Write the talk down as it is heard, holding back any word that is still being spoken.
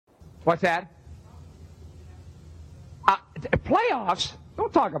What's that? Playoffs?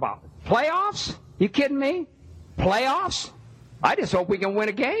 Don't talk about it. Playoffs? You kidding me? Playoffs? I just hope we can win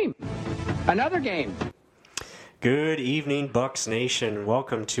a game. Another game. Good evening, Bucs Nation.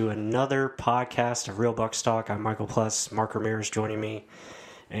 Welcome to another podcast of Real Bucs Talk. I'm Michael Plus. Mark Ramirez joining me.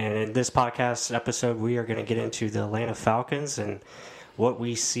 And in this podcast episode, we are going to get into the Atlanta Falcons and what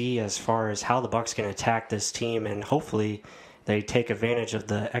we see as far as how the Bucs can attack this team. And hopefully they take advantage of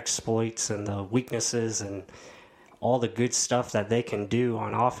the exploits and the weaknesses and all the good stuff that they can do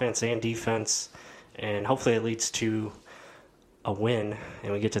on offense and defense. And hopefully it leads to a win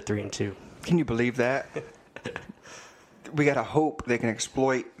and we get to 3-2. Can you believe that? We got to hope they can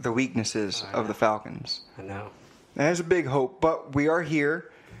exploit the weaknesses of the Falcons. I know. That is a big hope, but we are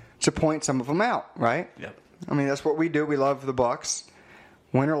here to point some of them out, right? Yep. I mean, that's what we do. We love the Bucs.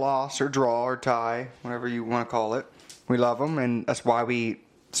 Win or loss or draw or tie, whatever you want to call it. We love them, and that's why we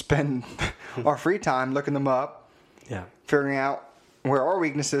spend our free time looking them up. Yeah. Figuring out where our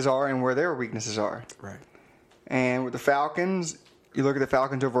weaknesses are and where their weaknesses are. Right. And with the Falcons, you look at the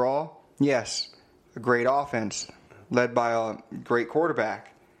Falcons overall, yes, a great offense led by a great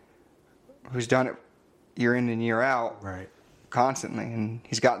quarterback who's done it year in and year out constantly. And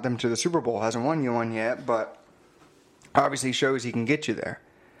he's got them to the Super Bowl. Hasn't won you one yet, but obviously shows he can get you there.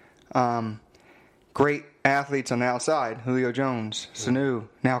 Great athletes on the outside. Julio Jones, Sanu,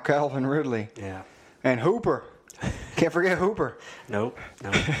 now Calvin Ridley. Yeah. And Hooper. Can't forget Hooper. Nope.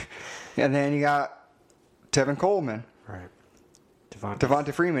 And then you got Tevin Coleman. Right.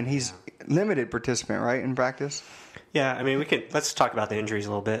 Devonta Freeman. He's limited participant, right, in practice? Yeah, I mean, let's talk about the injuries a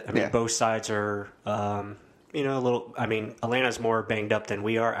little bit. I mean, both sides are, a little, I mean, Atlanta's more banged up than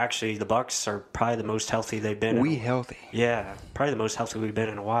we are. Actually, the Bucs are probably the most healthy they've been. Healthy. Yeah, probably the most healthy we've been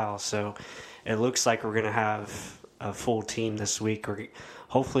in a while. So it looks like we're going to have a full team this week. Or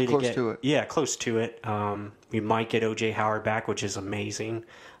hopefully close to it. Yeah, close to it. We might get O.J. Howard back, which is amazing.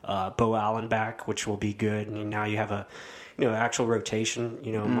 Bo Allen back, which will be good. And now you have a, actual rotation,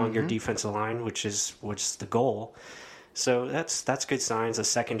 among your defensive line, which is the goal. So that's good signs. The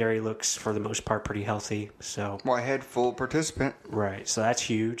secondary looks, for the most part, pretty healthy. So Whitehead, full participant. Right. So that's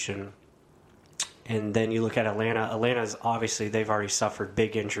huge. And then you look at Atlanta. Atlanta's obviously, they've already suffered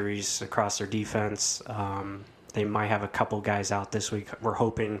big injuries across their defense. They might have a couple guys out this week. We're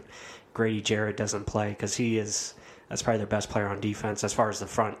hoping Grady Jarrett doesn't play because that's probably their best player on defense as far as the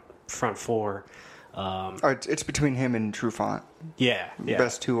front four. It's between him and Trufant. Yeah.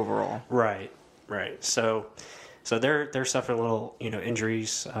 Best two overall. Right. So they're suffering a little,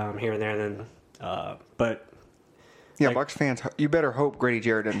 injuries here and there. And then, but yeah, Bucs fans, you better hope Grady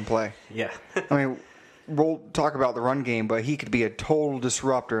Jarrett doesn't play. Yeah. I mean, we'll talk about the run game, but he could be a total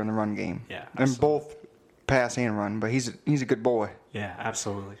disruptor in the run game. Yeah, and both pass and run. But he's a good boy. Yeah,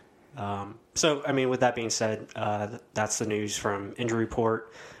 absolutely. So, I mean, with that being said, that's the news from injury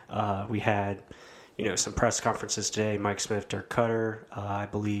report. We had, some press conferences today. Mike Smith, Dirk Cutter, I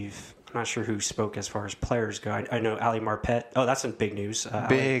believe. I'm not sure who spoke as far as players go. I know Ali Marpet. Oh, that's some big news.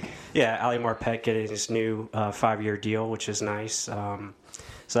 Big. Ali Marpet getting his new 5-year deal, which is nice. So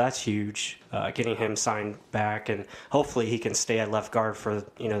that's huge, getting him signed back. And hopefully he can stay at left guard for,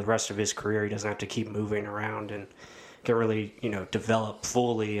 the rest of his career. He doesn't have to keep moving around and can really, develop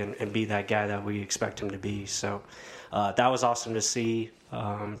fully and be that guy that we expect him to be. So that was awesome to see.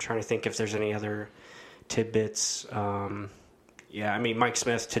 I'm trying to think if there's any other tidbits. Yeah, I mean, Mike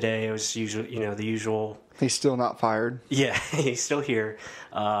Smith today, it was usually, the usual. He's still not fired. Yeah, he's still here.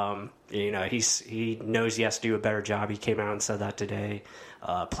 He knows he has to do a better job. He came out and said that today.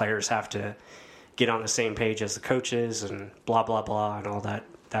 Players have to get on the same page as the coaches and blah, blah, blah, and all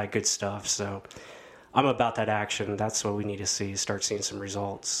that good stuff. So I'm about that action. That's what we need to see, start seeing some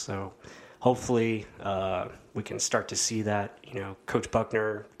results. So hopefully we can start to see that. Coach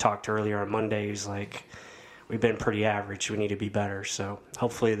Buckner talked earlier on Monday. He's like, we've been pretty average. We need to be better. So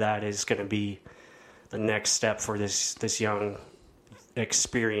hopefully that is going to be the next step for this young,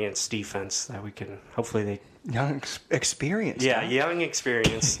 experienced defense that we can hopefully young experienced. Yeah, young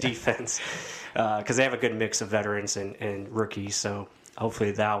experienced defense because they have a good mix of veterans and rookies. So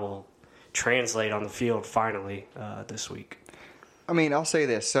hopefully that will translate on the field finally this week. I mean, I'll say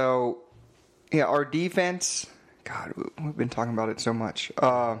this. So yeah, our defense. God, we've been talking about it so much.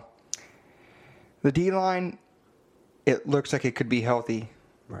 The D-line, it looks like it could be healthy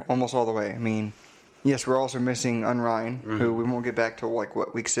almost all the way. I mean, yes, we're also missing Unrein, who we won't get back till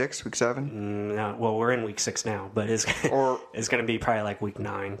week 6, week 7? No, well, we're in week 6 now, but it's going to be probably like week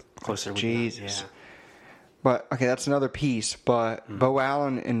 9, closer to week 9. Jesus. Yeah. But, okay, that's another piece. But Bo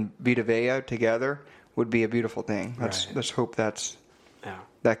Allen and Vita Vea together would be a beautiful thing. Let's hope that's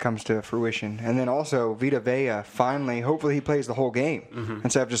that comes to fruition. And then also Vita Vea, finally, hopefully he plays the whole game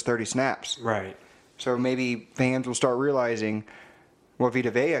instead of just 30 snaps. Right. So maybe fans will start realizing what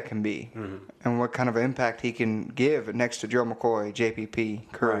Vita Vea can be and what kind of impact he can give next to Joe McCoy,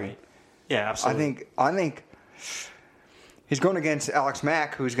 JPP, Curry. Right. Yeah, absolutely. I think he's going against Alex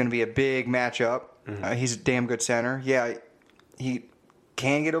Mack, who's going to be a big matchup. He's a damn good center. Yeah, he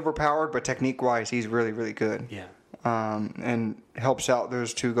can get overpowered, but technique-wise, he's really, really good. Yeah. And helps out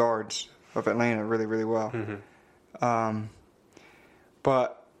those two guards of Atlanta really, really well.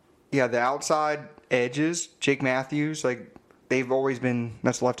 But, yeah, the outside edges, Jake Matthews, like, they've always been,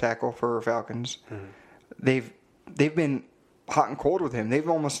 that's left tackle for Falcons. They've been hot and cold with him. They've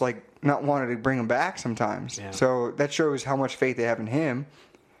almost, like, not wanted to bring him back sometimes. Yeah. So that shows how much faith they have in him.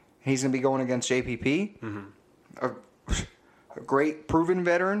 He's going to be going against JPP, a great proven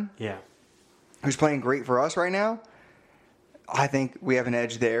veteran. Yeah. Who's playing great for us right now. I think we have an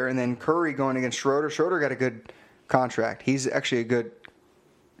edge there. And then Curry going against Schroeder. Schroeder got a good contract. He's actually a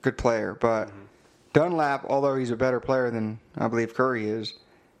good player. But Dunlap, although he's a better player than I believe Curry is,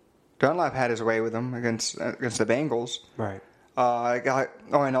 Dunlap had his way with him against the Bengals. Right.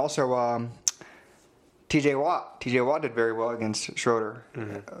 And also T.J. Watt. T.J. Watt did very well against Schroeder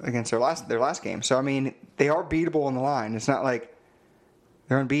against their last game. So I mean, they are beatable on the line. It's not like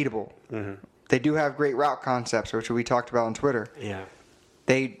they're unbeatable. They do have great route concepts, which we talked about on Twitter. Yeah.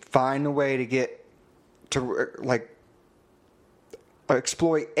 They find a way to get to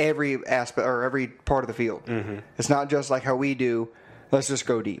exploit every aspect or every part of the field. It's not just like how we do. Let's just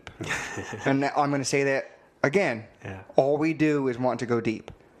go deep. And I'm going to say that again. Yeah. All we do is want to go deep.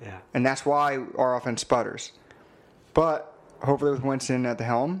 Yeah. And that's why our offense sputters. But hopefully with Winston at the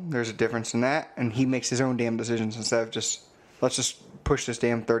helm, there's a difference in that, and he makes his own damn decisions instead of just let's just push this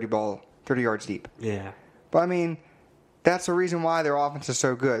damn 30 yards deep. Yeah. But I mean, that's the reason why their offense is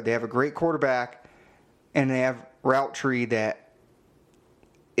so good. They have a great quarterback, and they have route tree that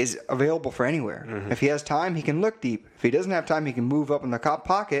is available for anywhere. If he has time, he can look deep. If he doesn't have time, he can move up in the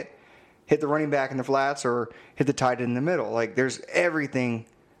pocket, hit the running back in the flats, or hit the tight end in the middle. Like, there's everything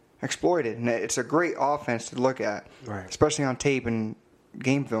exploited, and it's a great offense to look at, right, especially on tape and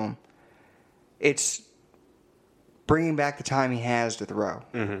game film. It's bringing back the time he has to throw,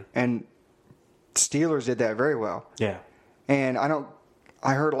 and Steelers did that very well. Yeah, and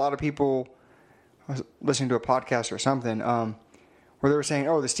I heard a lot of people, I was listening to a podcast or something, where they were saying,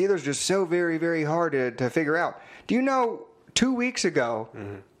 "Oh, the Steelers are just so very, very hard to figure out." Do you know? 2 weeks ago,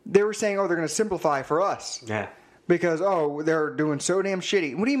 they were saying, "Oh, they're going to simplify for us." Yeah. Because, they're doing so damn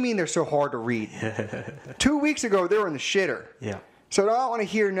shitty. What do you mean they're so hard to read? 2 weeks ago, they were in the shitter. Yeah. So I don't want to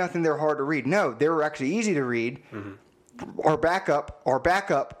hear nothing they're hard to read. No, they were actually easy to read. Our backup,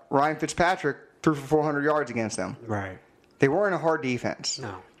 Ryan Fitzpatrick, threw for 400 yards against them. Right. They weren't a hard defense.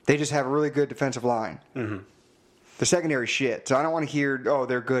 No. They just have a really good defensive line. The secondary shit. So I don't want to hear,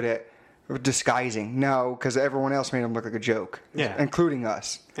 they're good at disguising. No, because everyone else made them look like a joke. Yeah. Including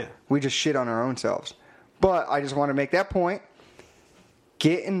us. Yeah. We just shit on our own selves. But I just want to make that point.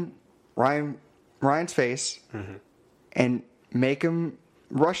 Get in Ryan's face and make him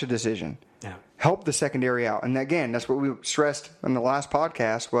rush a decision. Yeah. Help the secondary out. And again, that's what we stressed in the last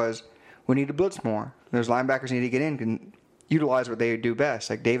podcast was we need to blitz more. Those linebackers need to get in and utilize what they do best.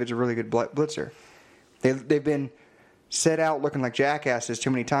 Like David's a really good blitzer. They've been set out looking like jackasses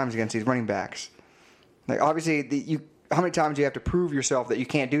too many times against these running backs. Like obviously, how many times do you have to prove yourself that you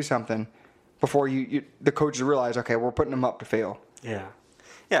can't do something before the coaches realize, okay, we're putting them up to fail? Yeah.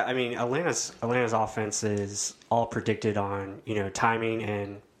 Yeah, I mean, Atlanta's offense is all predicted on, timing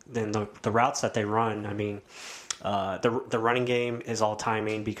and then the routes that they run. I mean, the running game is all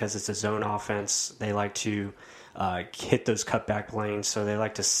timing because it's a zone offense. They like to hit those cutback lanes, so they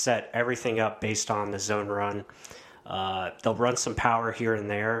like to set everything up based on the zone run. They'll run some power here and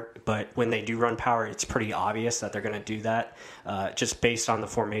there, but when they do run power, it's pretty obvious that they're going to do that just based on the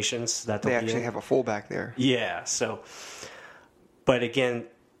formations that they actually have a fullback there. Yeah, so, but again,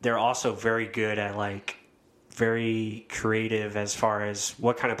 they're also very good at very creative as far as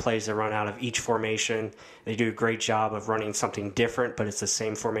what kind of plays they run out of each formation. They do a great job of running something different, but it's the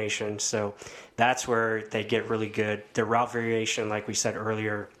same formation. So that's where they get really good. Their route variation, like we said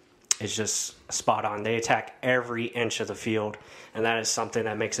earlier, is just spot on. They attack every inch of the field, and that is something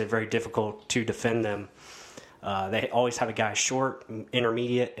that makes it very difficult to defend them. They always have a guy short,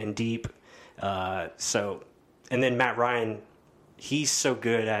 intermediate, and deep. And then Matt Ryan, he's so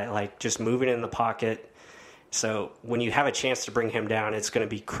good at just moving in the pocket. So when you have a chance to bring him down, it's going to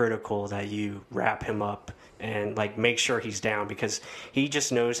be critical that you wrap him up and make sure he's down, because he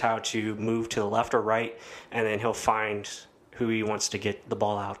just knows how to move to the left or right, and then he'll find who he wants to get the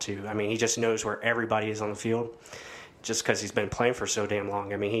ball out to. I mean, he just knows where everybody is on the field just because he's been playing for so damn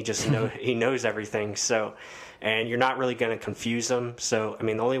long. I mean, he just he knows everything. So, and you're not really going to confuse him. So, I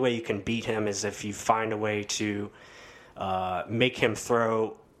mean, the only way you can beat him is if you find a way to make him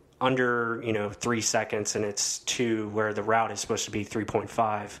throw under 3 seconds, and it's 2 where the route is supposed to be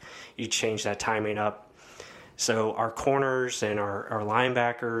 3.5. You change that timing up. So our corners and our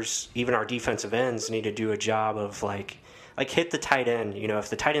linebackers, even our defensive ends, need to do a job of like hit the tight end. If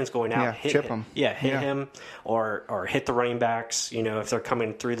the tight end's going out, chip him. Hit him, or hit the running backs. If they're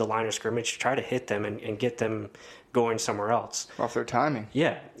coming through the line of scrimmage, try to hit them and get them going somewhere else. Off their timing.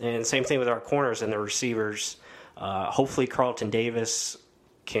 Yeah, and same thing with our corners and the receivers. Hopefully Carlton Davis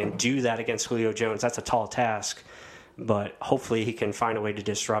can do that against Julio Jones. That's a tall task, but hopefully he can find a way to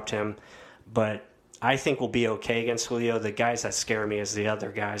disrupt him. But I think we'll be okay against Julio. The guys that scare me is the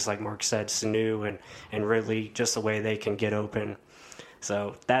other guys, like Mark said, Sanu and Ridley, just the way they can get open.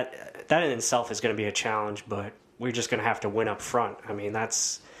 So that in itself is going to be a challenge, but we're just going to have to win up front. I mean,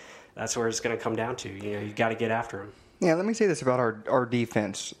 that's where it's going to come down to. You got to get after them. Yeah, let me say this about our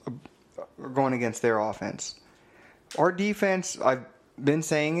defense going against their offense. Our defense, I've been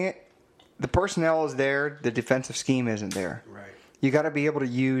saying it, the personnel is there, the defensive scheme isn't there. Right. You got to be able to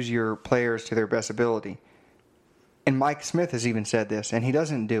use your players to their best ability. And Mike Smith has even said this, and he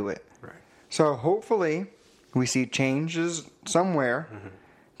doesn't do it. Right. So hopefully we see changes somewhere,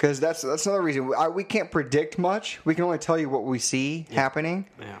 because that's another reason. We can't predict much. We can only tell you what we see happening.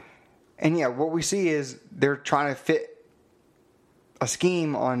 Yeah. And what we see is they're trying to fit a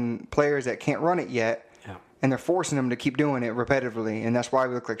scheme on players that can't run it yet, and they're forcing them to keep doing it repetitively, and that's why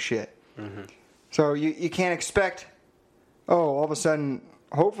we look like shit. Mm-hmm. So you can't expect, all of a sudden,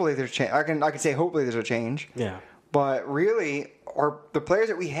 hopefully there's change. I can say hopefully there's a change. Yeah. But really, the players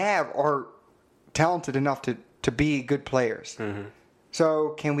that we have are talented enough to be good players. Mm-hmm. So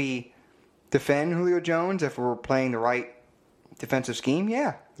can we defend Julio Jones if we're playing the right defensive scheme?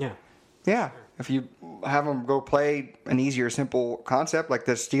 Yeah. Yeah. Yeah. If you have them go play an easier, simple concept like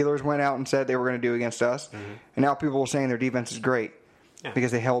the Steelers went out and said they were going to do against us, and now people are saying their defense is great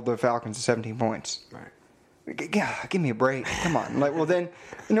because they held the Falcons to 17 points. Right. Yeah, give me a break. Come on. Well, then,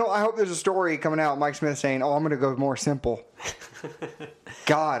 I hope there's a story coming out, Mike Smith saying, I'm going to go more simple.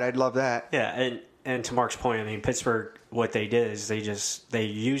 God, I'd love that. Yeah, and to Mark's point, I mean, Pittsburgh, what they did is they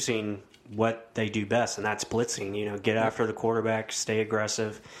using what they do best, and that's blitzing. Get after the quarterback, stay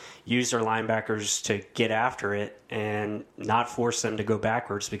aggressive, use their linebackers to get after it, and not force them to go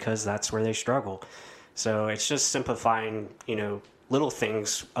backwards because that's where they struggle. So it's just simplifying, little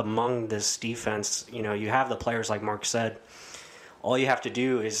things among this defense. You have the players like Mark said. All you have to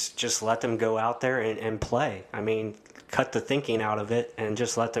do is just let them go out there and play. I mean, cut the thinking out of it and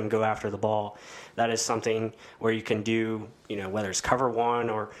just let them go after the ball. That is something where you can do, whether it's cover 1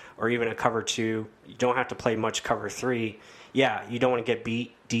 or even a cover 2. You don't have to play much cover 3. Yeah, you don't want to get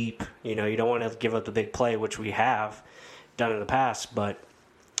beat deep. You don't want to give up the big play, which we have done in the past. But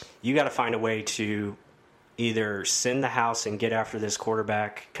you got to find a way to either send the house and get after this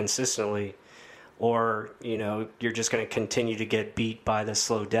quarterback consistently, or you're just going to continue to get beat by the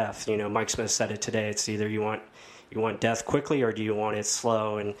slow death. Mike Smith said it today. It's either you want death quickly or do you want it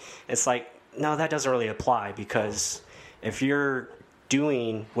slow? And it's like, no, that doesn't really apply, because if you're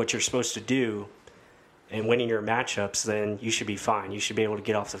doing what you're supposed to do and winning your matchups, then you should be fine. You should be able to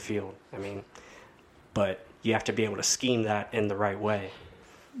get off the field. I mean, but you have to be able to scheme that in the right way.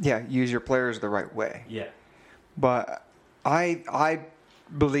 Yeah, use your players the right way. Yeah. But I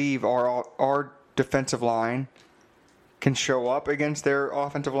believe our defensive line can show up against their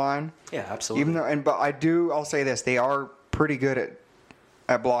offensive line. Yeah, absolutely. But I'll say this: they are pretty good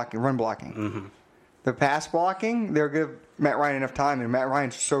at blocking, run blocking. Mm-hmm. The pass blocking, they'll give Matt Ryan enough time, and Matt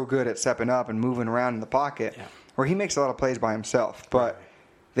Ryan's so good at stepping up and moving around in the pocket, where he makes a lot of plays by himself. But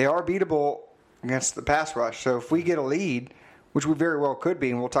they are beatable against the pass rush. So if we get a lead, which we very well could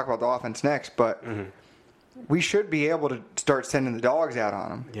be, and we'll talk about the offense next, but we should be able to start sending the dogs out on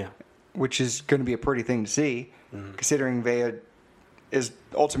them. Yeah. Which is going to be a pretty thing to see, considering Vea is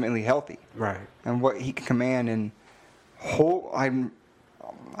ultimately healthy. Right. And what he can command. And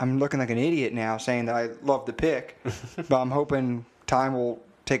I'm looking like an idiot now saying that I love the pick, but I'm hoping time will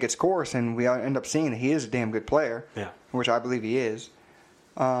take its course and we end up seeing that he is a damn good player, which I believe he is.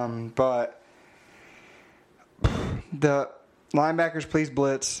 But the linebackers, please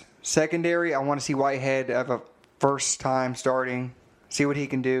blitz. Secondary, I want to see Whitehead have a first time starting. See what he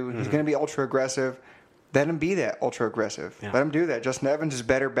can do. He's going to be ultra aggressive. Let him be that ultra aggressive. Yeah. Let him do that. Justin Evans is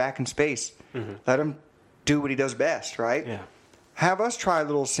better back in space. Let him do what he does best, right? Yeah. Have us try a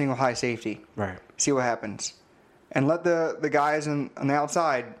little single high safety. Right. See what happens. and let the guys on the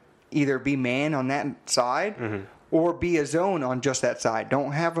outside either be man on that side or be a zone on just that side.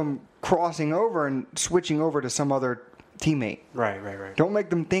 Don't have them crossing over and switching over to some other teammate. Right. Don't make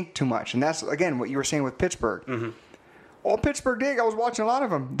them think too much. And that's, again, what you were saying with Pittsburgh. All Pittsburgh did, I was watching a lot of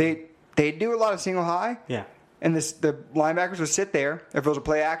them. They do a lot of single high. Yeah. And the linebackers would sit there. If it was a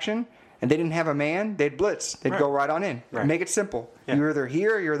play action and they didn't have a man, they'd blitz. They'd go right on in. Right. Make it simple. Yeah. You're either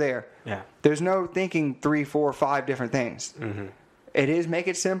here or you're there. Yeah. There's no thinking 3, 4, 5 different things. It is make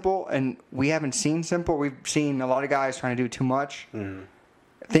it simple, and we haven't seen simple. We've seen a lot of guys trying to do too much,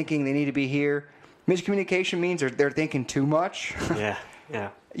 thinking they need to be here. Miscommunication means they're thinking too much. Yeah.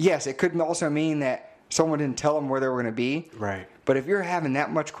 Yes, it could also mean that someone didn't tell them where they were going to be. Right. But if you're having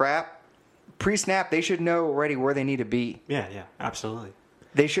that much crap, pre-snap, they should know already where they need to be. Yeah, absolutely.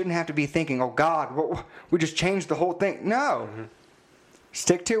 They shouldn't have to be thinking, oh, God, we just changed the whole thing. No.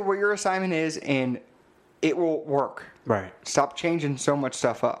 Stick to what your assignment is, and it will work. Right. Stop changing so much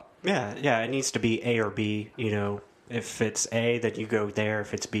stuff up. Yeah, it needs to be A or B. If it's A, then you go there.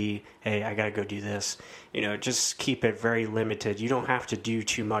 If it's B, hey, I got to go do this. Just keep it very limited. You don't have to do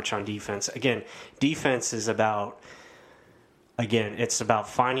too much on defense. Again, defense is about, it's about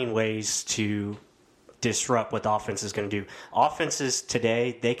finding ways to disrupt what the offense is going to do. Offenses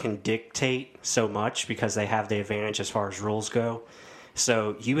today, they can dictate so much because they have the advantage as far as rules go.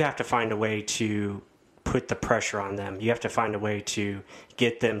 So you have to find a way to put the pressure on them. You have to find a way to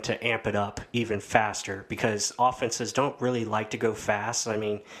get them to amp it up even faster because offenses don't really like to go fast. I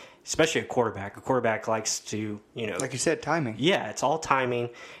mean, especially a quarterback. A quarterback likes to, like you said, timing. Yeah, it's all timing.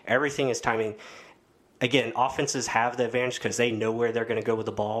 Everything is timing. Again, offenses have the advantage because they know where they're going to go with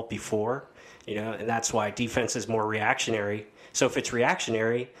the ball before, and that's why defense is more reactionary. So if it's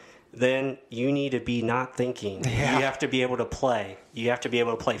reactionary, then you need to be not thinking. Yeah. You have to be able to play. You have to be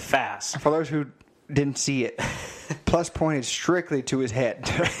able to play fast. For those who didn't see it, Plus pointed strictly to his head.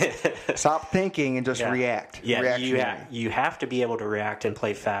 Stop thinking and just react. Yeah, you have to be able to react and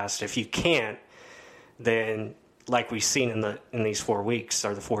play fast. If you can't, then like we've seen in these 4 weeks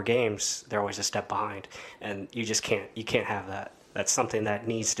or the 4 games, they're always a step behind, and you just can't. You can't have that. That's something that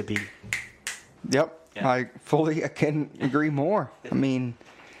needs to be. Yep, yeah. I can agree more. I mean,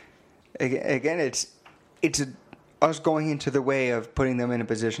 again, it's us going into the way of putting them in a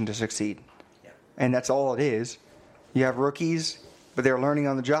position to succeed. And that's all it is. You have rookies, but they're learning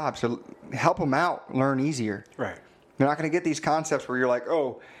on the job. So help them out, learn easier. Right. They're not going to get these concepts where you're like,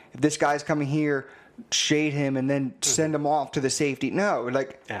 oh, if this guy's coming here, shade him and then send him off to the safety. No,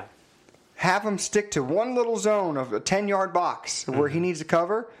 have him stick to one little zone of a 10-yard box where he needs to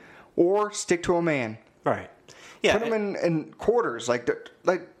cover, or stick to a man. Right. Yeah. Put him in quarters.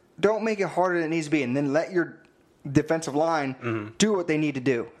 Don't make it harder than it needs to be, and then let your defensive line do what they need to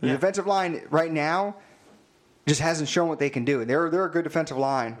do. The defensive line right now just hasn't shown what they can do. They're a good defensive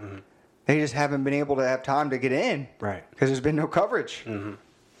line. They just haven't been able to have time to get in. Right. Because there's been no coverage.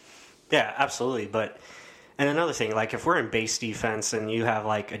 Yeah, absolutely. And another thing, like if we're in base defense and you have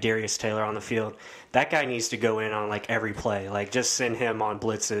like a Darius Taylor on the field, that guy needs to go in on like every play. Like just send him on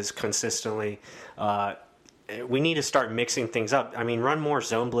blitzes consistently. We need to start mixing things up. I mean, run more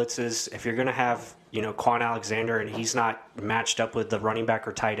zone blitzes. If you're going to have, Quan Alexander and he's not matched up with the running back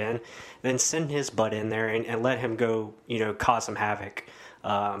or tight end, then send his butt in there and let him go, cause some havoc.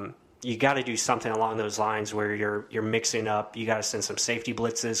 You got to do something along those lines where you're mixing up. You got to send some safety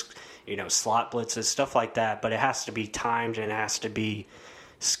blitzes, slot blitzes, stuff like that. But it has to be timed and it has to be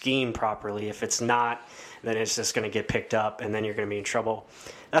schemed properly. If it's not, then it's just going to get picked up, and then you're going to be in trouble.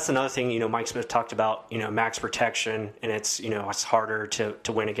 That's another thing, Mike Smith talked about, max protection, and it's, it's harder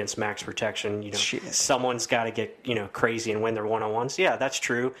to win against max protection. Someone's got to get, crazy and win their one-on-ones. Yeah, that's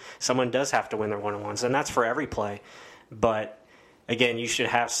true. Someone does have to win their one-on-ones, and that's for every play. But again, you should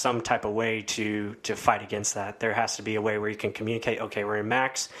have some type of way to fight against that. There has to be a way where you can communicate, okay, we're in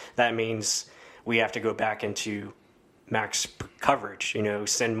max. That means we have to go back into max coverage,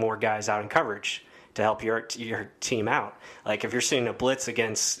 send more guys out in coverage to help your team out. Like if you're seeing a blitz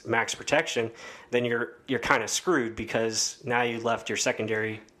against max protection, then you're kind of screwed because now you left your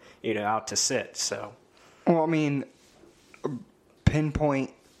secondary, out to sit. So, well, I mean,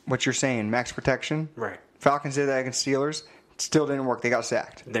 pinpoint what you're saying, max protection. Right. Falcons did that against Steelers. Still didn't work. They got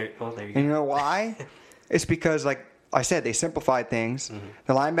sacked. There you go. And you know why? It's because, like I said, they simplified things.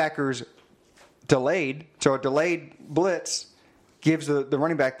 The linebackers delayed. So a delayed blitz gives the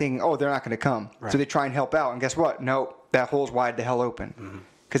running back thinking, oh, they're not going to come. Right. So they try and help out. And guess what? No, that hole's wide the hell open.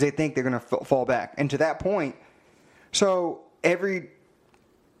 Because they think they're going to fall back. And to that point, so every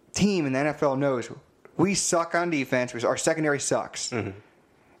team in the NFL knows we suck on defense. Our secondary sucks.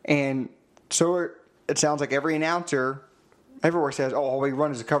 And so it sounds like every announcer everywhere says, "Oh, all we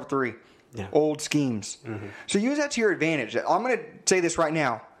run is a cover 3." Yeah. Old schemes. Mm-hmm. So use that to your advantage. I'm going to say this right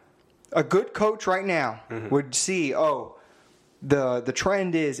now. A good coach right now would see, the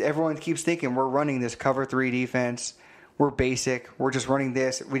trend is everyone keeps thinking we're running this cover 3 defense. We're basic. We're just running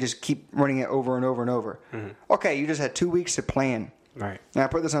this. We just keep running it over and over and over. Mm-hmm. Okay, you just had 2 weeks to plan. Right. And I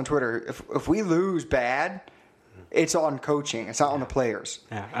put this on Twitter. If we lose bad, it's on coaching. It's not on the players.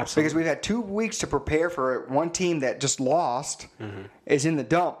 Yeah, absolutely. Because we've had 2 weeks to prepare for one team that just lost is in the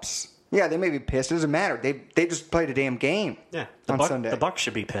dumps. Yeah, they may be pissed. It doesn't matter. They just played a damn game on Sunday. The Bucs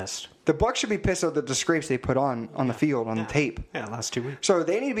should be pissed. The Bucs should be pissed at the disgrace they put on the field, on the tape. Yeah, last 2 weeks. So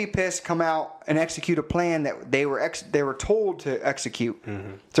they need to be pissed, come out, and execute a plan that they were told to execute.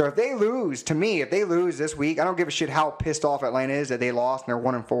 Mm-hmm. So if they lose this week, I don't give a shit how pissed off Atlanta is that they lost and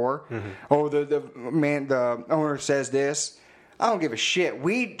they're 1-4. Mm-hmm. Oh, the owner says this. I don't give a shit.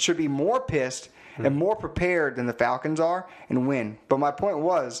 We should be more pissed and more prepared than the Falcons are and win. But my point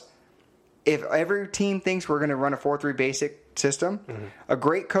was, if every team thinks we're going to run a 4-3 basic system, a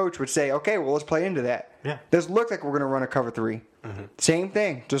great coach would say, okay, well, let's play into that. Yeah. Does look like we're going to run a cover 3. Mm-hmm. Same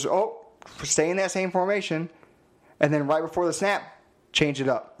thing. Just, stay in that same formation, and then right before the snap, change it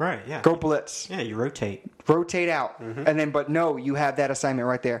up. Right, yeah. Go blitz. Yeah, you rotate. Rotate out. Mm-hmm. And then, but no, you have that assignment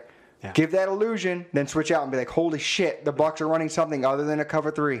right there. Yeah. Give that illusion, then switch out and be like, holy shit, the Bucs are running something other than a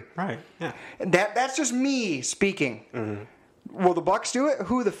cover 3. Right, yeah. That's just me speaking. Mm-hmm. Will the Bucs do it?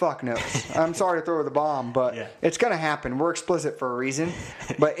 Who the fuck knows? I'm sorry to throw the bomb, but it's going to happen. We're explicit for a reason.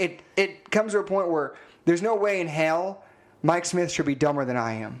 But it comes to a point where there's no way in hell Mike Smith should be dumber than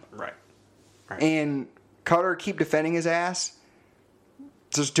I am. Right. And Cutter keep defending his ass.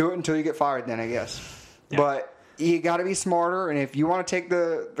 Just do it until you get fired then, I guess. Yeah. But you got to be smarter, and if you want to take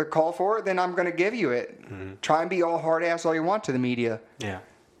the call for it, then I'm going to give you it. Mm-hmm. Try and be all hard ass all you want to the media. Yeah.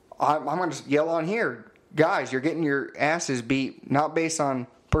 I'm going to yell on here. Guys, you're getting your asses beat, not based on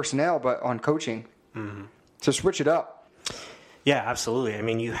personnel, but on coaching. Mm-hmm. So switch it up. Yeah, absolutely. I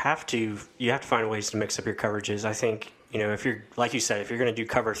mean, you have to find ways to mix up your coverages. I think, if you're, like you said, if you're going to do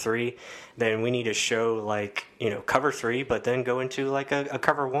cover 3, then we need to show cover 3, but then go into a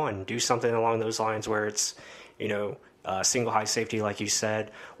cover 1. Do something along those lines where it's, single high safety, like you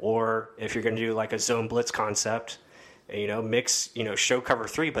said, or if you're going to do a zone blitz concept, mix, show cover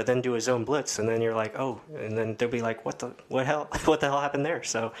 3, but then do a zone blitz, and then you're like, and then they'll be like, what the hell happened there?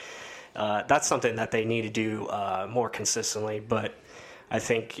 So that's something that they need to do more consistently. But I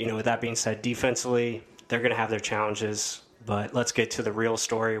think, with that being said, defensively, they're going to have their challenges. But let's get to the real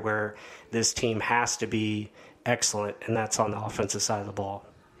story where this team has to be excellent, and that's on the offensive side of the ball.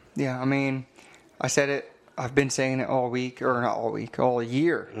 Yeah, I mean, I said it. I've been saying it all week, or not all week, all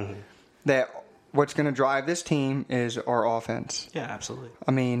year, that what's going to drive this team is our offense. Yeah, absolutely.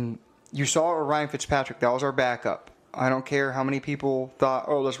 I mean, you saw Ryan Fitzpatrick. That was our backup. I don't care how many people thought,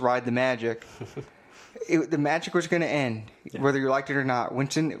 let's ride the magic. The magic was going to end, whether you liked it or not.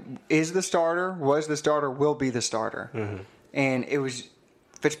 Winston is the starter, was the starter, will be the starter. Mm-hmm. And it was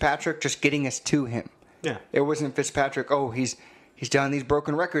Fitzpatrick just getting us to him. Yeah. It wasn't Fitzpatrick, he's done these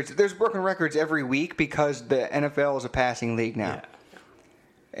broken records. There's broken records every week because the NFL is a passing league now. Yeah.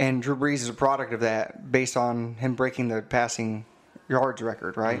 And Drew Brees is a product of that based on him breaking the passing yards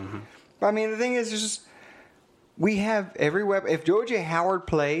record, right? Mm-hmm. But, I mean, the thing is just we have every weapon. If O.J. Howard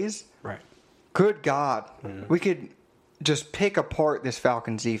plays, right, good God, we could just pick apart this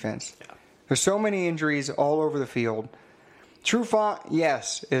Falcons defense. Yeah. There's so many injuries all over the field. Trufant,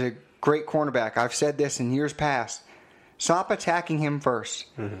 yes, is a great cornerback. I've said this in years past. Stop attacking him first.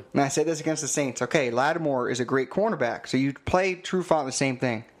 Mm-hmm. And I said this against the Saints. Okay, Lattimore is a great cornerback, so you play Trufant the same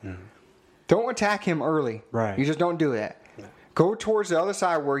thing. Mm-hmm. Don't attack him early. Right. You just don't do that. Yeah. Go towards the other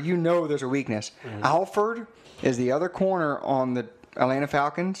side where you know there's a weakness. Mm-hmm. Alford is the other corner on the Atlanta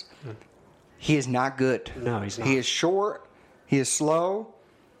Falcons. Mm-hmm. He is not good. No, he's not. He is short. He is slow.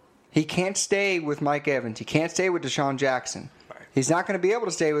 He can't stay with Mike Evans. He can't stay with Deshaun Jackson. Right. He's not going to be able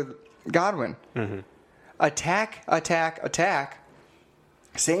to stay with Godwin. Mm-hmm. Attack, attack, attack.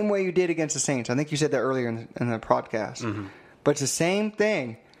 Same way you did against the Saints. I think you said that earlier in the podcast. Mm-hmm. But it's the same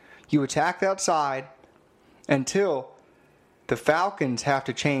thing. You attack that side until the Falcons have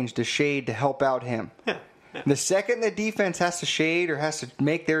to change the shade to help out him. Yeah. Yeah. The second the defense has to shade or has to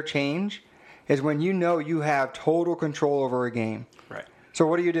make their change is when you know you have total control over a game. Right. So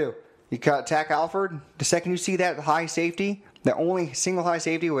what do? You attack Alford. The second you see that high safety, the only single high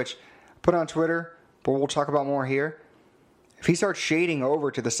safety, which I put on Twitter, but we'll talk about more here. If he starts shading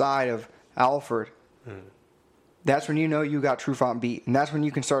over to the side of Alford, that's when you know you got Trufant beat, and that's when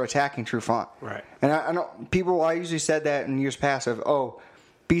you can start attacking Trufant. Right. And I know I usually said that in years past of,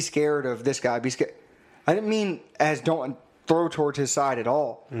 be scared of this guy. Be scared. I didn't mean as don't throw towards his side at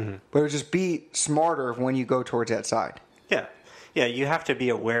all. Mm-hmm. But it would just be smarter when you go towards that side. Yeah. Yeah, you have to be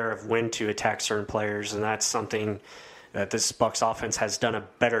aware of when to attack certain players, and that's something that this Bucs offense has done a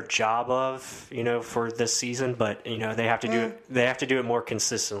better job of, for this season. But they have to do it. They have to do it more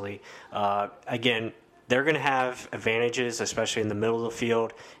consistently. Again, they're going to have advantages, especially in the middle of the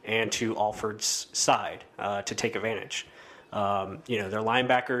field and to Alford's side to take advantage. Their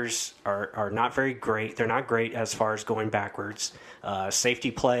linebackers are not very great. They're not great as far as going backwards.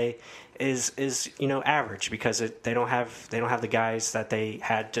 Safety play is average because they don't have the guys that they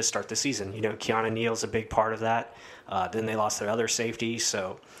had to start the season. Keanu Neal's a big part of that. Then they lost their other safety,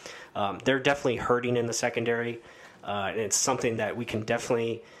 so they're definitely hurting in the secondary, and it's something that we can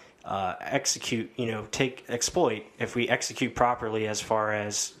definitely exploit if we execute properly. As far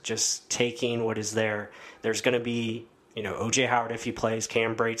as just taking what is there, there's going to be O.J. Howard if he plays.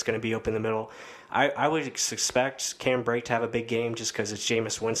 Cam Brate's going to be open in the middle. I would expect Cam Brate to have a big game just because it's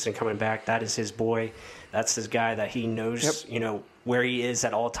Jameis Winston coming back. That is his boy. That's his guy that he knows, where he is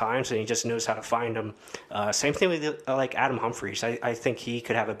at all times, and he just knows how to find him. Same thing with like Adam Humphries. I think he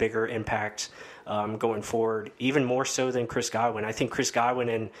could have a bigger impact going forward, even more so than Chris Godwin. I think Chris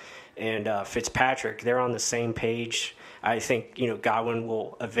Godwin and Fitzpatrick, they're on the same page. I think Godwin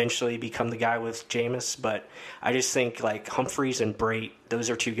will eventually become the guy with Jameis, but I just think like Humphries and Brate, those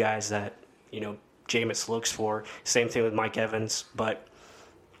are two guys that Jameis looks for. Same thing with Mike Evans, but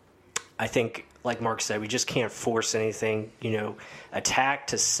I think, like Mark said, we just can't force anything, attack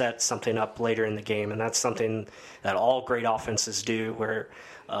to set something up later in the game, and that's something that all great offenses do. Where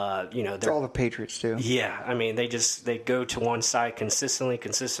it's all the Patriots do. Yeah, I mean, they go to one side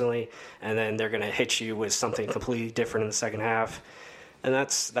consistently, and then they're going to hit you with something completely different in the second half, and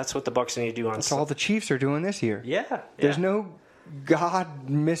that's what the Bucs need to do on. That's all the Chiefs are doing this year. Yeah. There's no God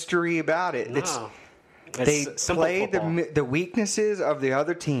mystery about it. No. They play the weaknesses of the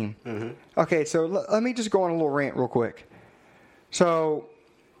other team. Mm-hmm. Okay, so let me just go on a little rant real quick. So,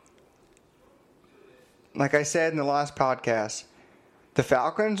 like I said in the last podcast, the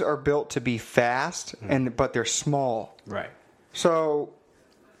Falcons are built to be fast, but they're small. Right. So,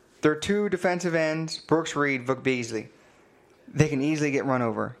 their two defensive ends, Brooks Reed, Vic Beasley, they can easily get run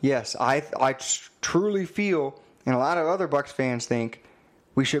over. Yes, I truly feel, and a lot of other Bucs fans think,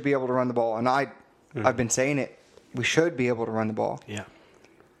 we should be able to run the ball. And I've been saying it. We should be able to run the ball. Yeah.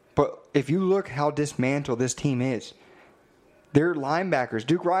 But if you look how dismantled this team is, their linebackers,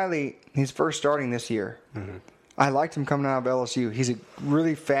 Duke Riley, he's first starting this year. Mm-hmm. I liked him coming out of LSU. He's a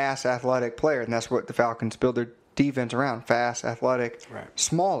really fast, athletic player, and that's what the Falcons build their defense around. Fast, athletic, right.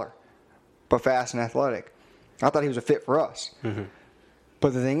 Smaller, but fast and athletic. I thought he was a fit for us. Mm-hmm.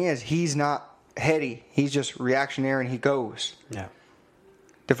 But the thing is, he's not heady. He's just reactionary, and he goes. Yeah.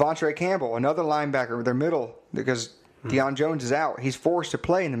 Devontae Campbell, another linebacker with their middle, because Deion Jones is out. He's forced to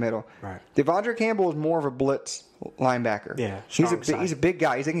play in the middle. Right. Devontae Campbell is more of a blitz linebacker. Yeah, he's a big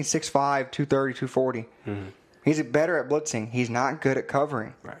guy. He's thinking 6'5", 230, 240. Mm-hmm. He's better at blitzing. He's not good at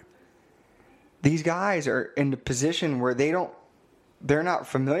covering. Right. These guys are in the position where they're not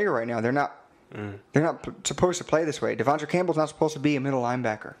familiar right now. They're not supposed to play this way. Devontae Campbell's not supposed to be a middle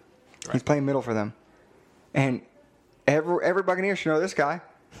linebacker. Right. He's playing middle for them. And every Buccaneer should know this guy.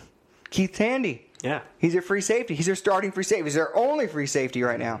 Keith Tandy. Yeah. He's a free safety. He's their starting free safety. He's their only free safety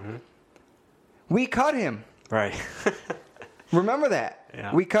right now. Mm-hmm. We cut him. Right. Remember that.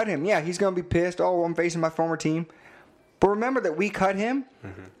 Yeah. We cut him. Yeah, he's going to be pissed. Oh, I'm facing my former team. But remember that we cut him.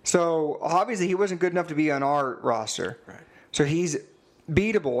 Mm-hmm. So, obviously, he wasn't good enough to be on our roster. Right. So, he's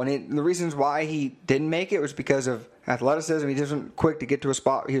beatable. And the reasons why he didn't make it was because of athleticism. He wasn't quick to get to a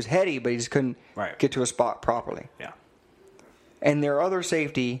spot. He was heady, but he just couldn't get to a spot properly. Yeah. And their other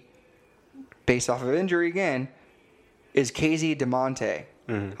safety, based off of injury again, is KZ DeMonte.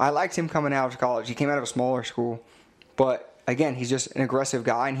 Mm-hmm. I liked him coming out of college. He came out of a smaller school. But, again, he's just an aggressive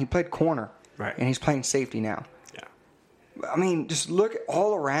guy, and he played corner. Right. And he's playing safety now. Yeah. I mean, just look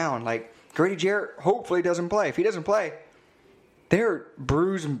all around. Like, Grady Jarrett hopefully doesn't play. If he doesn't play, they're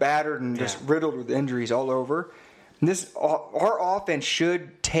bruised and battered and just riddled with injuries all over. And our offense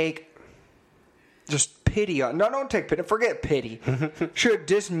should take just pity on. No, don't take pity. Forget pity. Should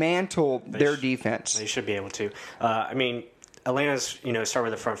dismantle their defense. They should be able to. I mean, Atlanta's start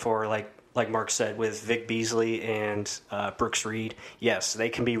with the front four like Mark said, with Vic Beasley and Brooks Reed. Yes, they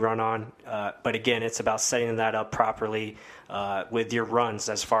can be run on, but again, it's about setting that up properly with your runs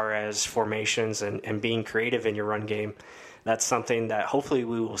as far as formations and being creative in your run game. That's something that hopefully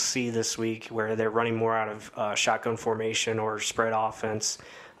we will see this week, where they're running more out of shotgun formation or spread offense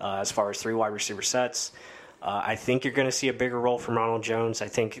as far as 3 wide receiver sets. I think you're going to see a bigger role from Ronald Jones. I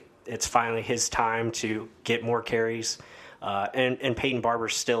think it's finally his time to get more carries. And Peyton Barber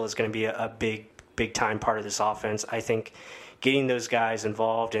still is going to be a big time part of this offense. I think getting those guys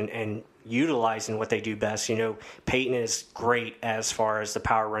involved and utilizing what they do best. Peyton is great as far as the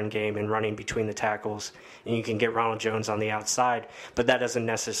power run game and running between the tackles, and you can get Ronald Jones on the outside, but that doesn't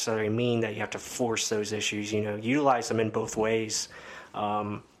necessarily mean that you have to force those issues. Utilize them in both ways.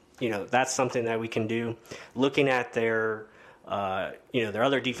 That's something that we can do. Looking at their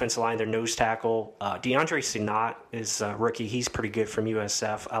other defensive line, their nose tackle, DeAndre Sinat is a rookie. He's pretty good from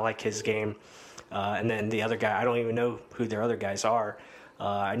USF. I like his game. And then the other guy, I don't even know who their other guys are.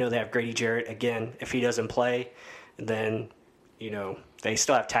 I know they have Grady Jarrett. Again, if he doesn't play, then, they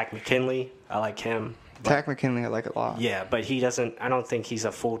still have Tack McKinley. I like him. Tack McKinley, I like a lot. Yeah, but he doesn't, I don't think he's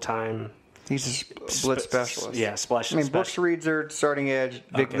a full-time. He's a blitz specialist. Yeah, Brooks Reed's their starting edge.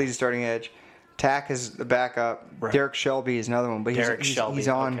 Vic Lee's starting edge. Tack is the backup. Right. Derek Shelby is another one, but he's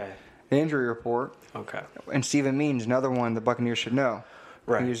on the injury report. Okay. And Steven Means, another one the Buccaneers should know.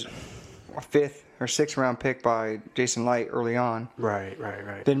 Right. He was a 5th or 6th round pick by Jason Light early on. Right.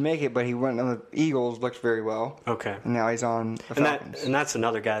 Didn't make it, but he went on the Eagles, looked very well. Okay. And now he's on the Falcons. And that's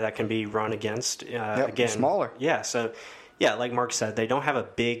another guy that can be run against. Again, smaller. Yeah, so, like Mark said, they don't have a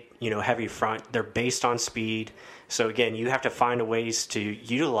big, heavy front. They're based on speed. So, again, you have to find ways to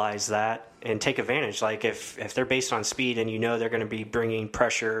utilize that and take advantage. Like, if they're based on speed and they're going to be bringing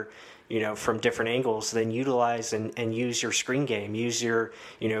pressure, from different angles, then utilize and use your screen game. Use your,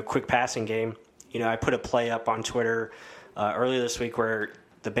 quick passing game. I put a play up on Twitter earlier this week where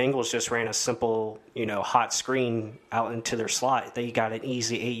the Bengals just ran a simple, hot screen out into their slot. They got an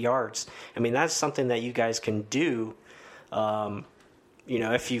easy 8 yards. I mean, that's something that you guys can do,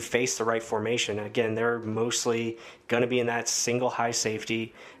 if you face the right formation. Again, they're mostly going to be in that single high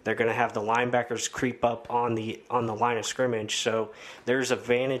safety. They're going to have the linebackers creep up on the line of scrimmage. So there's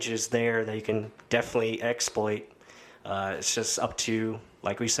advantages there that you can definitely exploit. It's just up to,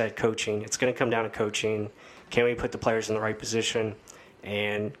 like we said, coaching. It's going to come down to coaching. Can we put the players in the right position?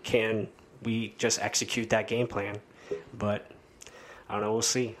 And can we just execute that game plan? But I don't know. We'll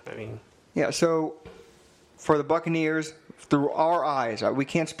see. Yeah, so for the Buccaneers, through our eyes, we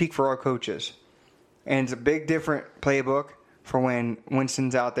can't speak for our coaches. And it's a big different playbook for when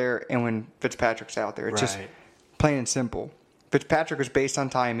Winston's out there and when Fitzpatrick's out there. It's just plain and simple. Fitzpatrick is based on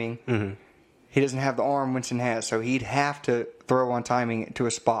timing. Mm-hmm. He doesn't have the arm Winston has, so he'd have to throw on timing to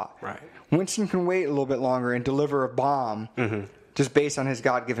a spot. Right. Winston can wait a little bit longer and deliver a bomb just based on his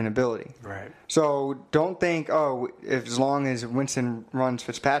God-given ability. Right. So don't think, as long as Winston runs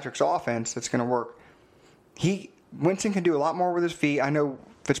Fitzpatrick's offense, it's going to work. Winston can do a lot more with his feet. I know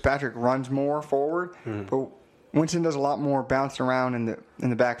Fitzpatrick runs more forward, but Winston does a lot more bouncing around in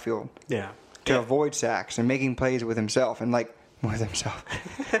the backfield. Yeah. To avoid sacks and making plays with himself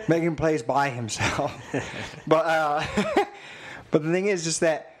making plays by himself. But the thing is just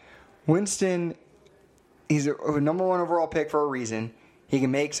that Winston, he's a number 1 overall pick for a reason. He can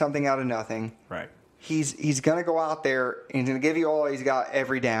make something out of nothing. Right. He's going to go out there and he's going to give you all he's got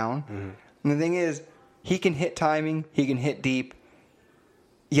every down. Mm-hmm. And the thing is, he can hit timing. He can hit deep.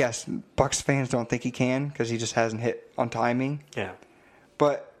 Yes, Bucs fans don't think he can because he just hasn't hit on timing. Yeah.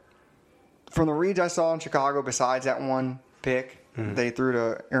 But from the reads I saw in Chicago, besides that one pick they threw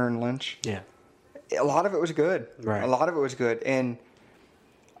to Aaron Lynch, a lot of it was good. Right. A lot of it was good. And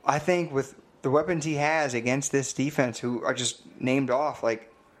I think with the weapons he has against this defense, who are just named off,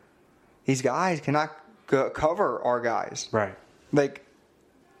 like, these guys cannot cover our guys. Right. Like,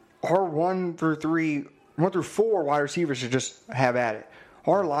 our 1 through 4 wide receivers should just have at it.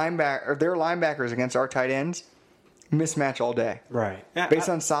 Their linebackers against our tight ends, mismatch all day. Right. Yeah, based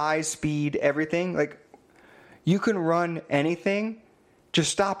on size, speed, everything. Like, you can run anything.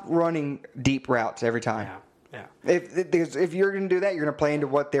 Just stop running deep routes every time. Yeah. If you're going to do that, you're going to play into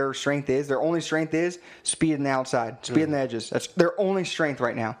what their strength is. Their only strength is speed in the outside, speed in the edges. That's their only strength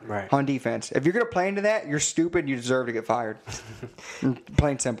right now on defense. If you're going to play into that, you're stupid. You deserve to get fired.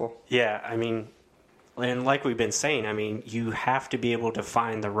 Plain simple. Yeah, and like we've been saying, you have to be able to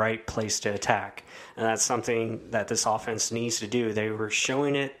find the right place to attack. And that's something that this offense needs to do. They were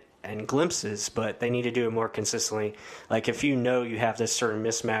showing it in glimpses, but they need to do it more consistently. Like, if you have this certain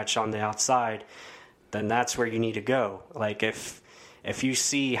mismatch on the outside, then that's where you need to go. Like, if you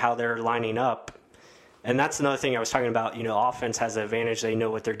see how they're lining up, and that's another thing I was talking about, offense has the advantage. They know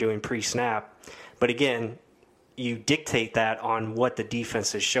what they're doing pre-snap. But again, you dictate that on what the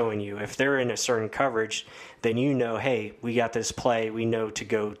defense is showing you. If they're in a certain coverage, then hey, we got this play. We know to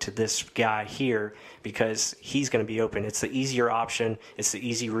go to this guy here because he's going to be open. It's the easier option. It's the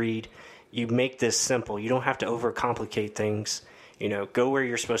easy read. You make this simple. You don't have to overcomplicate things. go where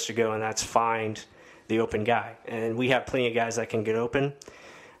you're supposed to go, and that's find the open guy. And we have plenty of guys that can get open.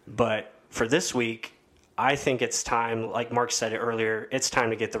 But for this week, I think it's time, like Mark said it earlier, it's time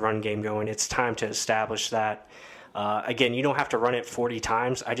to get the run game going. It's time to establish that. Again, you don't have to run it 40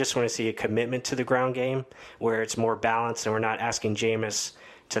 times. I just want to see a commitment to the ground game where it's more balanced and we're not asking Jameis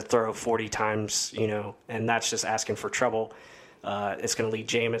to throw 40 times, and that's just asking for trouble. It's going to lead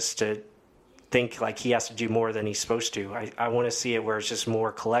Jameis to think like he has to do more than he's supposed to. I want to see it where it's just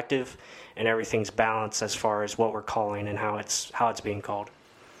more collective and everything's balanced as far as what we're calling and how it's being called.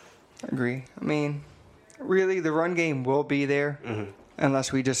 I agree. I mean, really, the run game will be there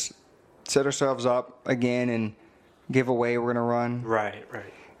unless we just set ourselves up again and give away we're going to run. Right.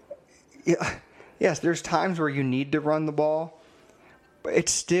 Yeah. Yes, there's times where you need to run the ball, but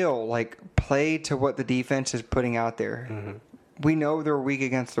it's still like play to what the defense is putting out there. We know they're weak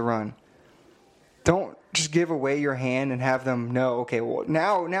against the run. Don't just give away your hand and have them know, okay, well,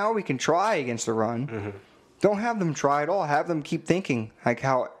 now we can try against the run. Don't have them try at all. Have them keep thinking like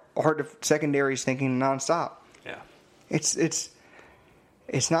how hard the secondary is thinking nonstop. Yeah. It's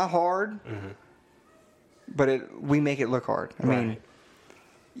not hard, but we make it look hard. I mean,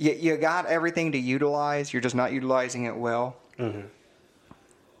 you got everything to utilize. You're just not utilizing it well.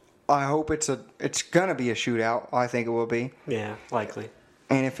 I hope it's gonna be a shootout. I think it will be. Yeah, likely.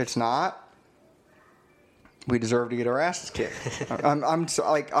 And if it's not, we deserve to get our asses kicked.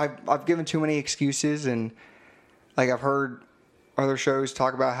 I've given too many excuses, and like I've heard other shows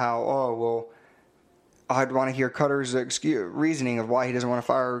talk about how I'd want to hear Cutter's reasoning of why he doesn't want to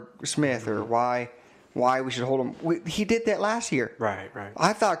fire Smith or why we should hold him. He did that last year. Right.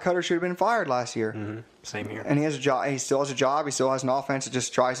 I thought Cutter should have been fired last year. Same here. And he has a job. He still has a job. He still has an offense that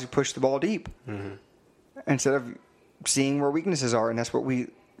just tries to push the ball deep instead of seeing where weaknesses are. And that's what we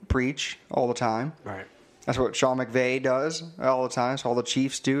preach all the time. Right. That's what Sean McVay does all the time. It's all the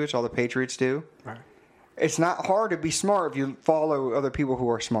Chiefs do. It's all the Patriots do. Right. It's not hard to be smart if you follow other people who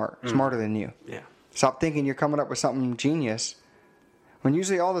are smarter than you. Yeah. Stop thinking you're coming up with something genius. When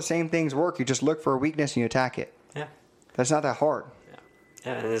usually all the same things work, you just look for a weakness and you attack it. Yeah. That's not that hard.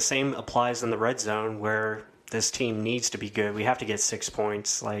 Yeah, and the same applies in the red zone where this team needs to be good. We have to get 6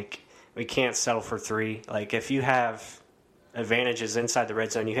 points. Like, we can't settle for 3. Like, if you have advantages inside the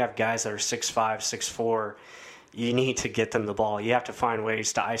red zone, you have guys that are 6'5", 6'4", you need to get them the ball. You have to find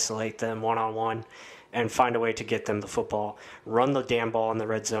ways to isolate them one-on-one and find a way to get them the football. Run the damn ball in the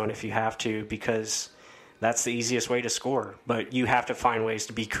red zone if you have to, because that's the easiest way to score. But you have to find ways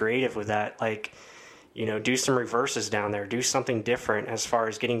to be creative with that. Like, do some reverses down there. Do something different as far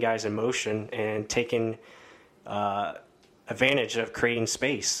as getting guys in motion and taking advantage of creating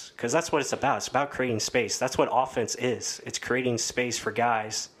space. Because that's what it's about. It's about creating space. That's what offense is. It's creating space for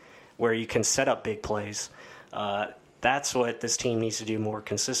guys where you can set up big plays. That's what this team needs to do more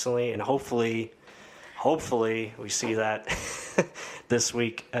consistently. And hopefully we see that this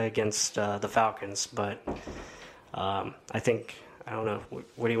week against the Falcons. But I don't know.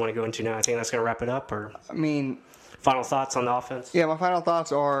 What do you want to go into now? I think that's going to wrap it up. Or final thoughts on the offense? Yeah, my final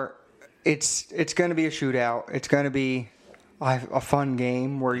thoughts are it's going to be a shootout. It's going to be a fun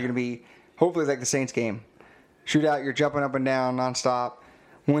game where you're going to be hopefully like the Saints game. Shootout, you're jumping up and down nonstop.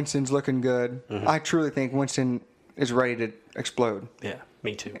 Winston's looking good. I truly think Winston is ready to explode. Yeah,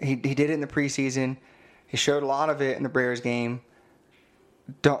 me too. He did it in the preseason. He showed a lot of it in the Bears game.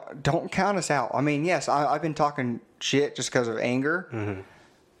 Don't count us out. I mean, yes, I've been talking shit just because of anger,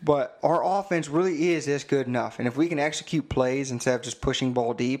 but our offense really is this good enough. And if we can execute plays instead of just pushing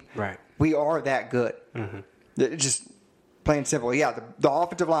ball deep, we are that good. Just plain simple. Yeah, the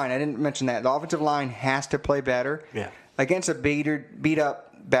offensive line, I didn't mention that. The offensive line has to play better. Yeah. Against a beat up,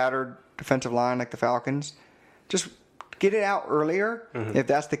 battered defensive line like the Falcons, just get it out earlier if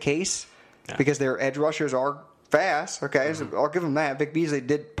that's the case, because their edge rushers are fast. Okay, so I'll give them that. Vic Beasley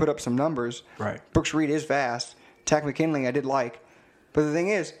did put up some numbers. Right. Brooks Reed is fast. Tack McKinley I did like. But the thing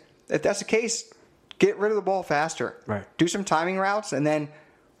is, if that's the case, get rid of the ball faster. Right. Do some timing routes, and then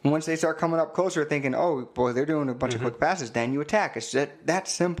once they start coming up closer thinking, oh, boy, they're doing a bunch of quick passes, then you attack. It's that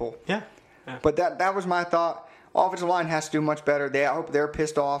simple. Yeah. But that was my thought. Offensive line has to do much better. I hope they're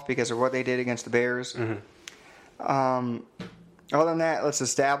pissed off because of what they did against the Bears. Other than that, let's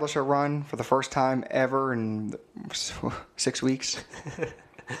establish a run for the first time ever in 6 weeks.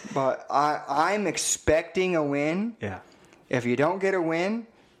 But I'm expecting a win. Yeah. If you don't get a win,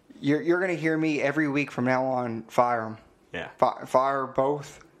 you're going to hear me every week from now on fire them. Yeah. Fire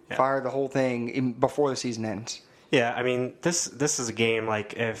both. Yeah. Fire the whole thing before the season ends. Yeah, I mean, this is a game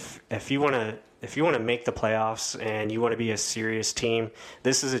like if you want to make the playoffs and you want to be a serious team,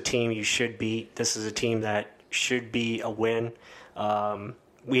 this is a team you should beat. This is a team that should be a win.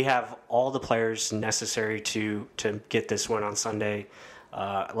 We have all the players necessary to get this win on Sunday.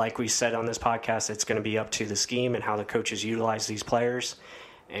 Like we said on this podcast, it's going to be up to the scheme and how the coaches utilize these players,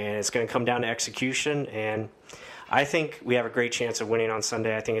 and it's going to come down to execution. And I think we have a great chance of winning on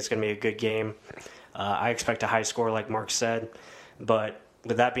Sunday. I think it's going to be a good game. I expect a high score, like Mark said. But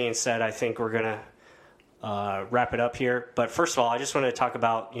with that being said, I think we're going to wrap it up here. But first of all, I just want to talk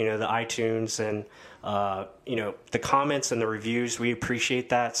about, the iTunes and, the comments and the reviews. We appreciate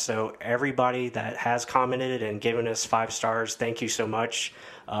that. So everybody that has commented and given us 5 stars, thank you so much.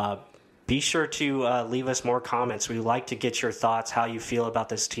 Be sure to leave us more comments. We like to get your thoughts, how you feel about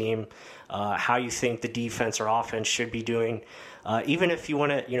this team, how you think the defense or offense should be doing. Even if you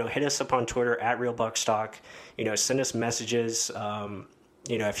want to, hit us up on Twitter at RealBucksTalk, send us messages.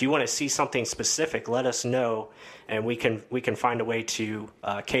 If you want to see something specific, let us know, and we can find a way to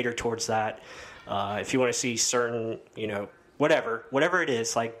cater towards that. If you want to see certain, whatever it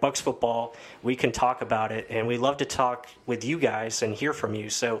is, like Bucs football, we can talk about it, and we love to talk with you guys and hear from you.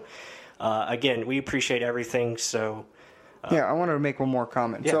 So, again, we appreciate everything. So, I wanted to make one more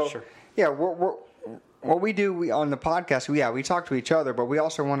comment. Yeah, so, sure. Yeah, what we do on the podcast, we talk to each other, but we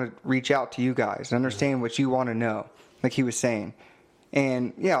also want to reach out to you guys and understand what you want to know, like he was saying.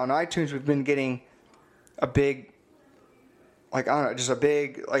 And on iTunes, we've been getting a big,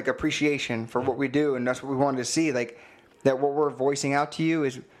 appreciation for what we do, and that's what we wanted to see. Like, that what we're voicing out to you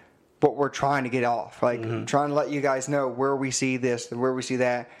is what we're trying to get off. Like, trying to let you guys know where we see this and where we see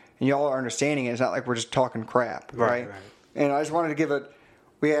that, and y'all are understanding it. It's not like we're just talking crap, right? And I just wanted to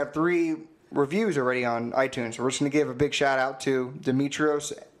we have 3 reviews already on iTunes. So we're just going to give a big shout out to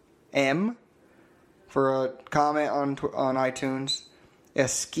Demetrios M for a comment on iTunes,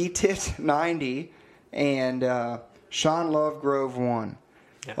 Esketit90, and Sean Lovegrove 1.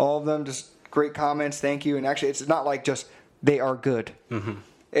 Yeah. All of them just great comments. Thank you. And actually, it's not like just they are good. Mm-hmm.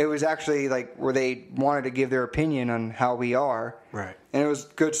 It was actually like where they wanted to give their opinion on how we are. Right. And it was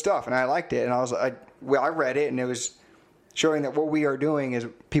good stuff, and I liked it. And I read it, and it was showing that what we are doing is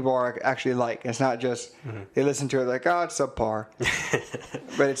people are actually like. It's not just they listen to it like, oh, it's subpar.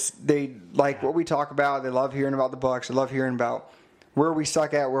 But they like what we talk about. They love hearing about the Bucs. They love hearing about where we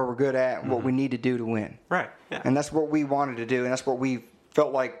suck at, where we're good at, and what we need to do to win. Right. Yeah. And that's what we wanted to do, and that's what we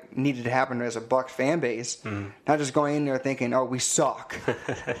felt like needed to happen as a Bucs fan base. Not just going in there thinking, oh, we suck.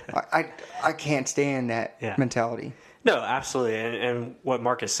 I can't stand that mentality. No, absolutely. And what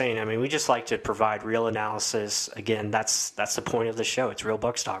Mark is saying, I mean, we just like to provide real analysis. Again, that's the point of the show. It's Real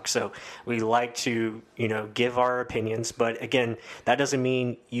Bucs Talk. So we like to, give our opinions. But again, that doesn't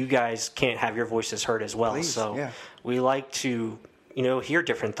mean you guys can't have your voices heard as well. Please, so we like to, hear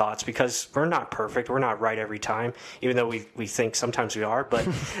different thoughts, because we're not perfect. We're not right every time, even though we think sometimes we are. But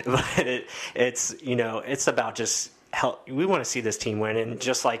it's it's about just help. We want to see this team win, and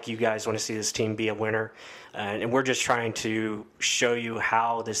just like you guys want to see this team be a winner. And we're just trying to show you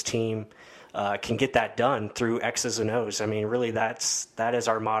how this team can get that done through X's and O's. I mean, really, that is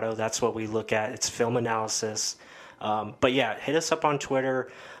our motto. That's what we look at. It's film analysis. But yeah, hit us up on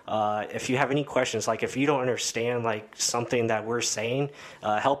Twitter. If you have any questions, like if you don't understand like something that we're saying,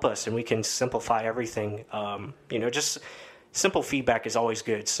 help us, and we can simplify everything. Just simple feedback is always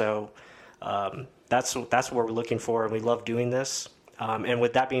good. So that's what we're looking for, and we love doing this. And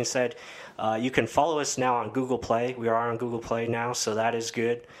with that being said, you can follow us now on Google Play. We are on Google Play now, so that is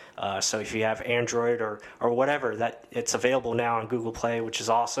good. So if you have Android or whatever, that it's available now on Google Play, which is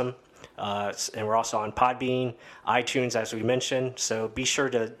awesome. And we're also on Podbean, iTunes, as we mentioned. So be sure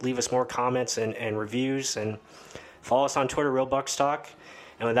to leave us more comments and reviews, and follow us on Twitter, Real Bucs Talk.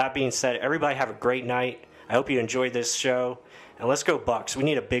 And with that being said, everybody have a great night. I hope you enjoyed this show. And let's go Bucs. We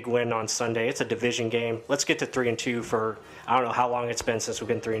need a big win on Sunday. It's a division game. Let's get to 3-2 for, I don't know how long it's been since we've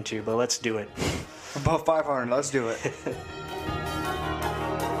been 3-2, but let's do it. Above 500. Let's do it.